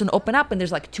 person open up, and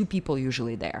there's like two people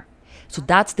usually there. So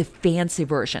that's the fancy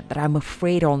version, but I'm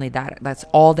afraid only that's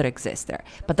all that exists there.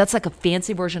 But that's like a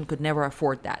fancy version, could never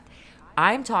afford that.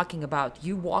 I'm talking about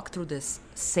you walk through this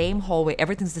same hallway,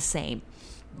 everything's the same,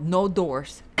 no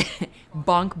doors,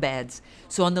 bunk beds.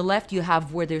 So on the left you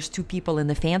have where there's two people in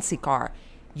the fancy car.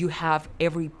 You have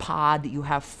every pod, you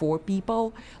have four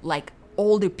people, like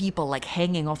older people like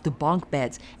hanging off the bunk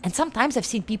beds. And sometimes I've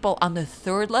seen people on the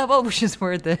third level, which is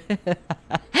where the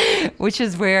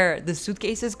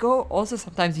suitcases go. Also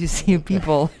sometimes you see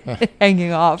people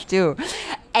hanging off too.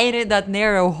 And in that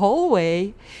narrow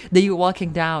hallway that you're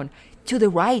walking down, to the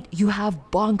right you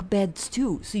have bunk beds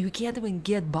too, so you can't even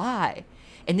get by.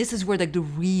 And this is where like the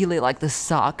really like the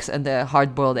socks and the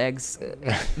hard-boiled eggs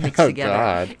mix together.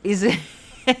 God. Is it?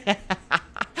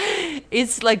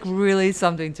 It's like really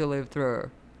something to live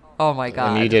through. Oh my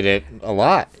God. And you did it a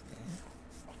lot.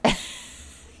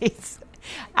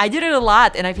 I did it a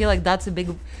lot, and I feel like this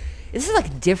is like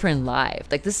a different life.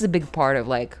 Like this is a big part of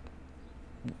like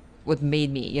what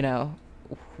made me,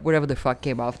 whatever the fuck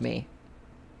came off me.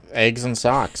 Eggs and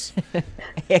socks.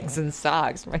 Eggs and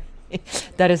socks, right?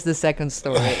 That is the second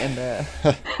story in the...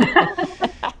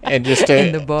 And just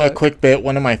in the a book. quick bit,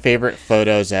 one of my favorite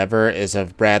photos ever is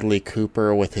of Bradley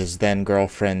Cooper with his then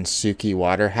girlfriend Suki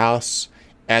Waterhouse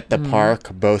at the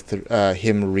park, both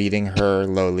him reading her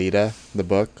Lolita, the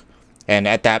book. And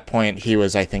at that point, he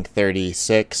was, I think,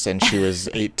 36 and she was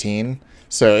 18.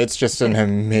 So it's just an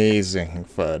amazing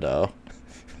photo.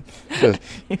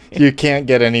 You can't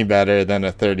get any better than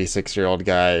a 36-year-old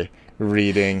guy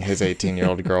reading his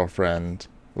 18-year-old girlfriend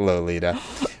Lolita.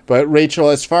 But Rachel,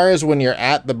 as far as when you're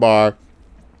at the bar,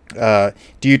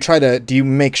 do you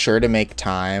make sure to make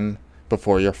time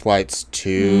before your flights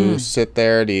to sit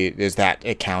there? Is that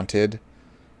accounted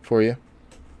for you?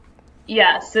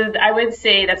 Yeah, so I would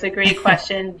say that's a great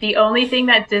question. The only thing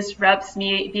that disrupts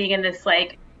me being in this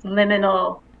like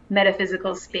liminal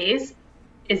metaphysical space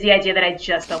is the idea that I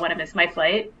just don't want to miss my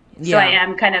flight. So I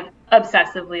am kind of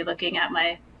obsessively looking at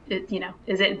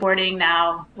is it boarding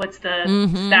now? What's the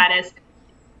status?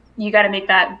 You got to make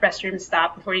that restroom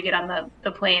stop before you get on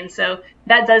the plane. So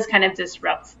that does kind of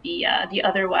disrupt the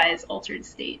otherwise altered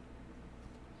state.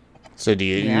 So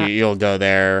you'll go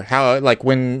there? How, like,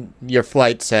 when your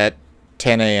flight's at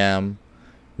 10 a.m.,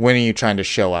 when are you trying to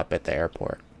show up at the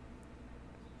airport?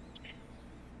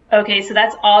 Okay, so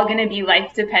that's all going to be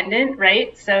life dependent,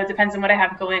 right? So it depends on what I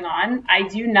have going on. I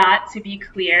do not, to be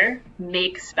clear,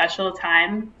 make special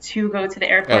time to go to the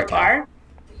airport bar.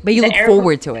 But you look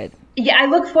forward to it. Yeah, I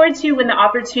look forward to when the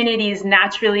opportunities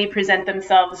naturally present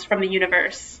themselves from the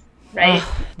universe, right?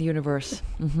 The universe.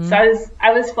 Mm-hmm. So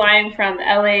I was flying from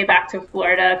LA back to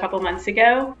Florida a couple months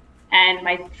ago, and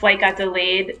my flight got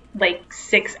delayed like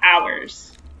 6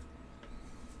 hours.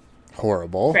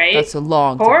 Horrible. Right? That's a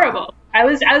long time. Horrible. I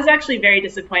was actually very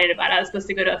disappointed about it. I was supposed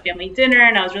to go to a family dinner,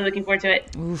 and I was really looking forward to it.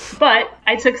 Oof. But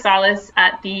I took solace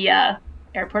at the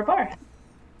airport bar.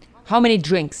 How many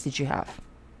drinks did you have?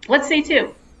 Let's say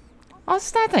 2. Oh,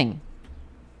 it's nothing.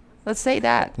 Let's say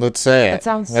that. Let's say it.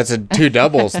 That's 2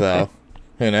 doubles, though.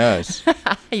 Who knows?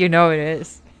 You know it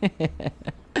is.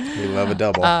 We love a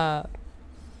double.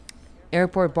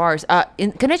 Airport bars.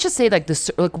 Can I just say, like,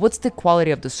 what's the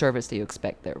quality of the service that you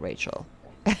expect there, Rachel?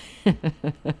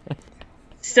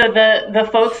 So the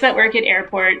folks that work at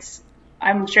airports,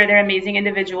 I'm sure they're amazing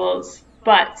individuals,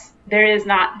 but there is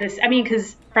not this,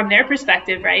 because from their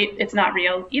perspective, right, it's not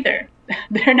real either.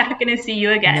 They're not going to see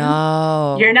you again.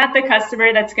 No. You're not the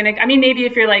customer that's going to, maybe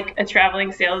if you're like a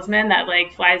traveling salesman that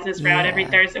like flies this route every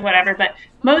Thursday, whatever, but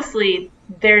mostly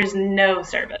there's no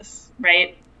service,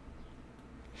 right?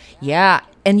 Yeah.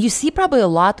 And you see probably a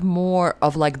lot more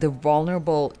of like the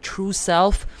vulnerable true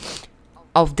self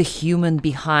of the human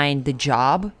behind the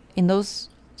job in those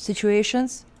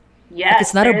situations. Yes, like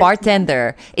it's not a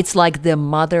bartender. It's like the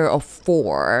mother of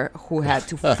 4 who had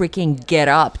to freaking get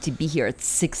up to be here at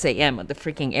 6 a.m. at the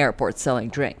freaking airport selling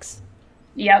drinks.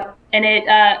 Yep. And it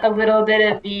a little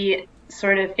bit of the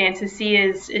sort of fantasy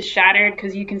is shattered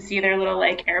because you can see their little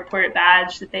like airport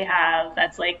badge that they have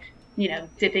that's like,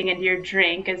 dipping into your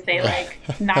drink as they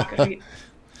like knock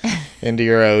into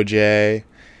your OJ.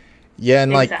 Yeah,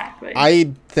 and exactly.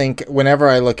 I think whenever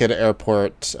I look at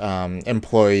airport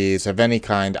employees of any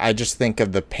kind, I just think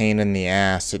of the pain in the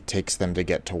ass it takes them to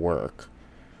get to work.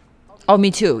 Oh,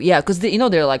 me too. Yeah, because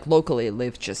they're like locally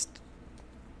live just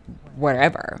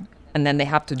wherever, and then they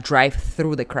have to drive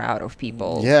through the crowd of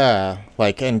people. Yeah,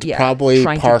 probably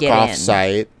park off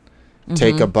site,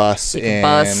 take a bus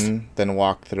then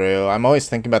walk through. I'm always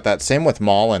thinking about that. Same with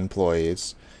mall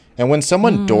employees. And when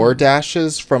someone door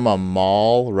dashes from a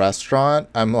mall restaurant,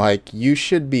 I'm like, you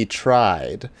should be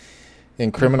tried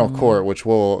in criminal court, which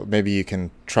maybe you can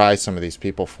try some of these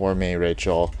people for me,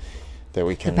 Rachel, that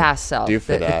we can do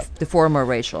for that. The former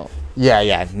Rachel. Yeah.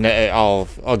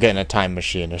 I'll get in a time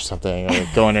machine or something, or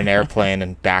go in an airplane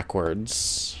and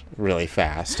backwards really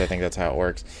fast. I think that's how it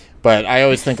works. But I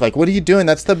always think, like, what are you doing?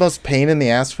 That's the most pain in the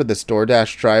ass for this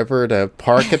DoorDash driver to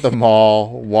park at the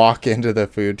mall, walk into the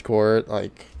food court,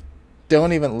 like...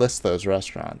 Don't even list those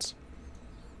restaurants.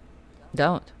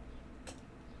 Don't.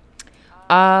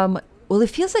 Well, it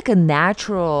feels like a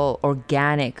natural,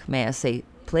 organic, may I say,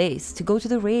 place to go to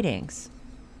the ratings.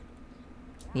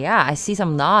 Yeah, I see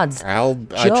some nods. I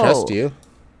trust you.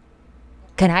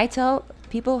 Can I tell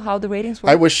people how the ratings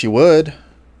work? I wish you would.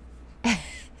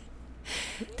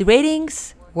 The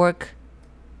ratings work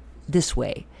this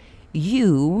way.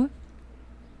 You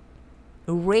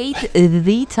rate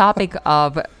the topic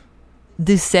of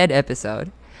this said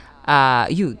episode.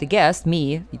 You, the guest,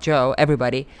 me, Joe,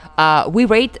 everybody. We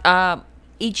rate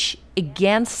each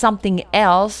against something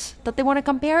else that they want to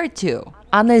compare it to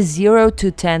on a 0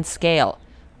 to 10 scale.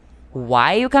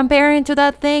 Why are you comparing to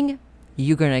that thing?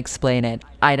 You're going to explain it.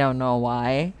 I don't know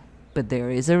why, but there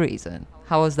is a reason.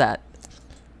 How was that?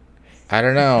 I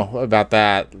don't know about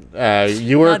that.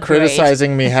 You were Not great.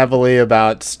 criticizing me heavily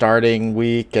about starting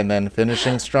weak and then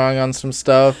finishing strong on some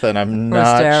stuff, and I'm was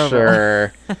not terrible.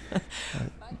 sure.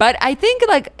 But I think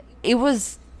like it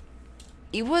was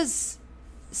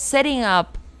setting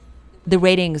up the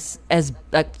ratings as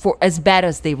like for as bad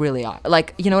as they really are.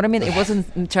 Like, you know what I mean? It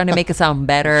wasn't trying to make it sound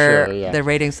better. Sure, yeah. The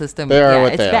rating system, They are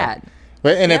what it's they are. bad.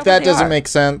 But and Yeah, if but that they doesn't are. make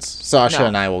sense, Sasha No.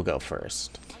 and I will go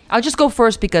first. I'll just go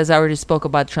first because I already spoke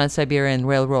about Trans-Siberian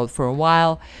Railroad for a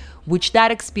while, which that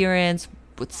experience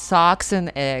with socks and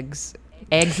eggs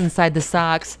inside the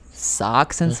socks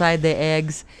inside the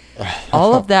eggs,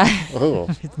 all of that. Oh,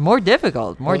 It's more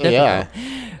difficult. yeah.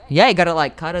 Yeah, you gotta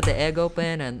like cut the egg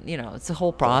open, and it's a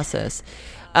whole process.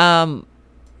 For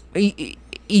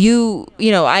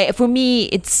me,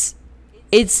 it's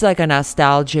like a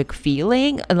nostalgic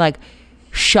feeling, and like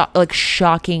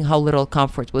shocking how little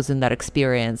comfort was in that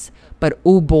experience. But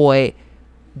oh boy,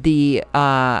 the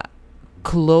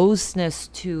closeness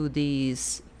to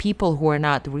these people who are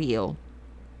not real,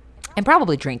 and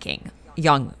probably drinking,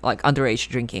 young, like underage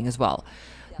drinking as well,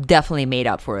 definitely made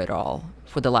up for it all,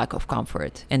 for the lack of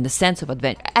comfort and the sense of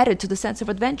adventure, added to the sense of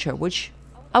adventure, which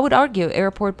I would argue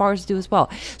airport bars do as well.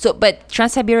 So, but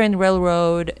Trans-Siberian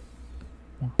Railroad,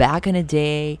 back in the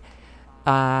day,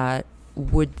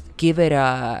 would give it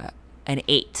an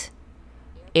 8.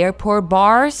 Airport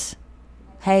bars,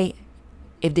 hey,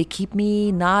 if they keep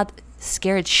me not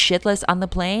scared shitless on the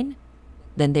plane,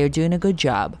 then they're doing a good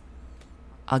job.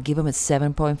 I'll give them a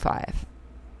 7.5.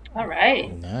 All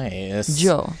right. Nice.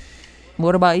 Joe,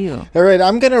 what about you? All right,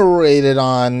 I'm gonna rate it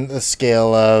on the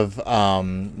scale of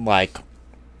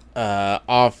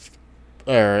off,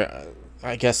 or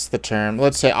I guess the term,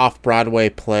 let's say off-Broadway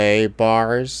play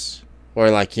bars, or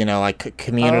like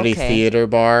community Okay. theater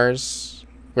bars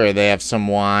where they have some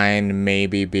wine,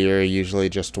 maybe beer, usually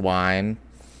just wine,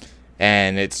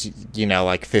 and it's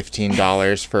like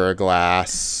 $15 for a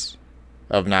glass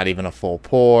of not even a full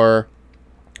pour.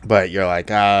 But you're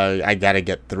like, I gotta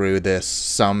get through this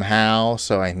somehow,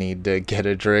 so I need to get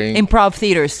a drink. Improv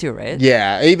theaters too, right?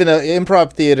 Yeah, even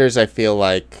improv theaters, I feel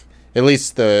like, at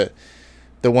least the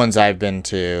ones I've been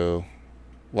to,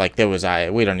 like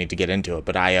we don't need to get into it,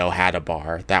 but IO had a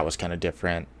bar. That was kind of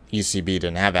different. UCB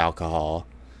didn't have alcohol,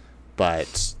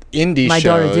 but indie My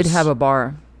shows. daughter did have a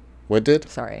bar. What did?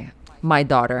 Sorry. My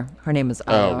daughter. Her name is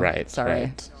Io. Oh, right. Sorry.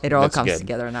 Right. It all That's comes good.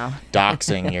 together now.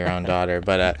 Doxing your own daughter,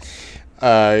 but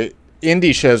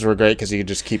indie shows were great because you could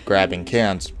just keep grabbing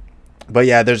cans. But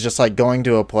yeah, there's just like going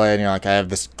to a play and you're like, I have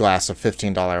this glass of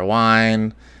 $15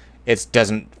 wine. It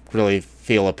doesn't really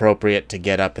feel appropriate to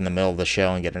get up in the middle of the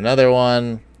show and get another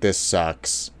one. This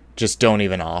sucks. Just don't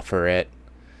even offer it,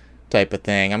 type of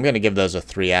thing. I'm going to give those a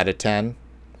 3 out of 10.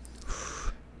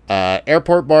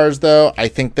 Airport bars, though, I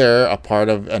think they're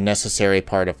a necessary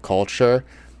part of culture.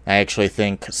 I actually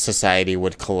think society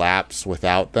would collapse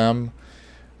without them.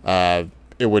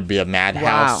 It would be a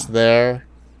madhouse there.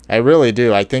 I really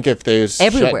do. I think if they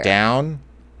Everywhere. shut down,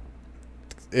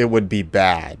 it would be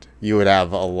bad. You would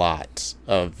have a lot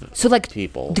of So like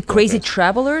people. the crazy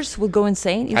travelers would go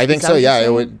insane? I think Is that so. what you're Yeah, it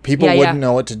saying? would. People Yeah, wouldn't yeah.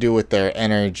 know what to do with their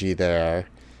energy there,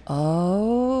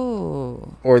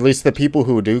 Oh. or at least the people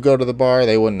who do go to the bar,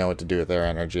 they wouldn't know what to do with their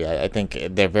energy. I think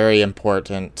they're very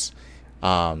important,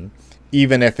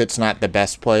 even if it's not the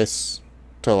best place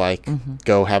to like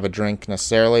go have a drink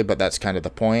necessarily. But that's kind of the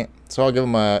point. So I'll give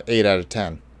them a 8 out of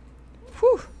 10.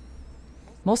 Whew.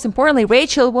 Most importantly,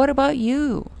 Rachel, what about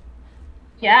you?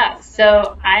 Yeah,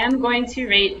 so I am going to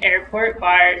rate airport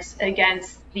bars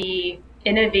against the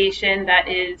innovation that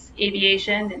is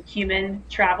aviation and human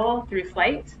travel through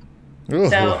flight. Ooh.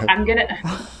 So I'm gonna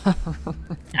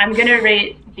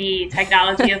rate the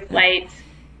technology of flight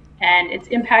and its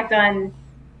impact on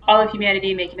all of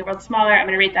humanity, making the world smaller. I'm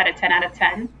gonna rate that a 10 out of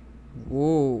 10.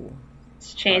 Ooh.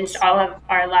 It's changed all of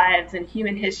our lives and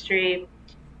human history.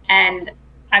 And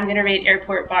I'm gonna rate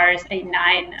airport bars a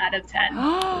 9 out of 10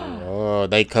 Oh,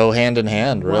 they go hand in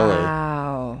hand, really.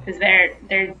 Wow. because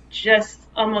they're just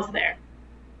almost there.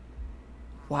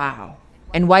 Wow.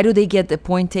 And why do they get the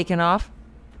point taken off?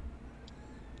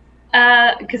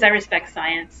 Because I respect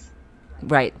science.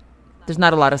 Right. There's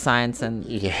not a lot of science and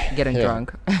Yeah, getting yeah.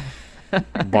 drunk.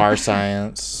 Bar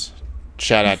science.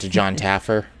 Shout out to John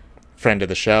Taffer, friend of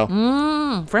the show.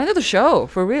 Friend of the show,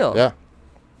 for real. Yeah.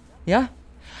 Yeah.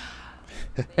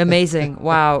 Amazing.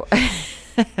 Wow.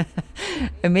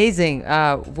 Amazing.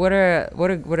 What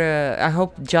a I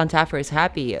hope John Taffer is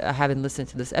happy having listened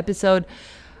to this episode.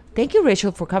 Thank you,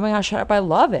 Rachel, for coming on Shut Up. I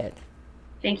love it.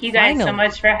 Thank you guys so Finally.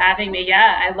 much for having me.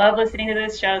 Yeah, I love listening to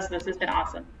this show, so this has been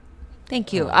awesome.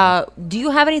 Thank you. Do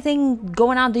you have anything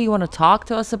going on that you want to talk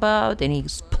to us about? Any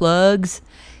plugs?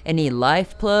 Any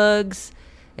life plugs?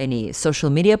 Any social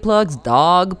media plugs?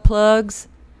 Dog plugs?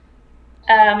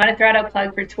 I'm gonna throw out a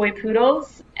plug for toy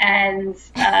poodles, and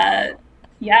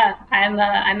yeah, I'm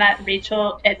at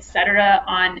Rachael etc.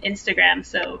 on Instagram.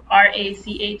 So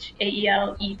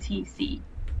RACHAELETC.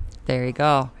 There you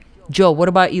go. Joe, what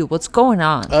about you? What's going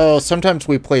on? Oh, sometimes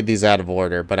we play these out of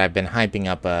order, but I've been hyping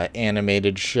up a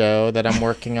animated show that I'm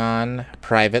working on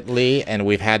privately, and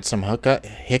we've had some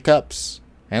hiccups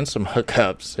and some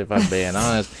hookups, if I'm being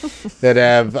honest, that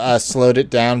have slowed it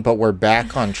down, but we're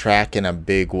back on track in a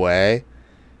big way.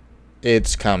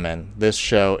 It's coming. This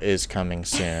show is coming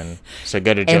soon. So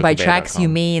go to And by tracks, you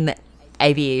mean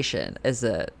aviation as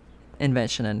a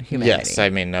invention in humanity. Yes, I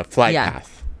mean a flight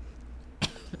path.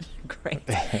 Great.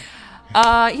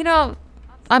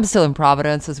 I'm still in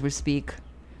Providence as we speak.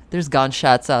 There's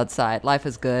gunshots outside. Life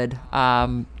is good.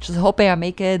 Just hoping I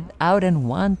make it out in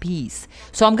one piece.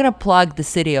 So I'm going to plug the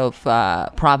city of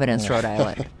Providence, Rhode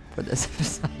Island for this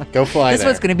episode. Go fly This there.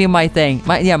 was going to be my thing.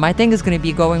 My thing is going to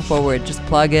be going forward. Just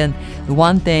plug in the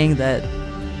one thing that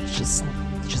just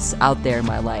out there in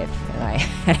my life.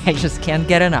 And I just can't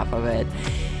get enough of it.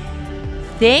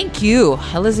 Thank you,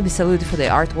 Elizabeth Salute, for the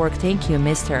artwork. Thank you,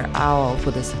 Mr. Owl,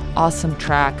 for this awesome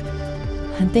track.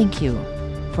 And thank you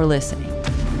for listening.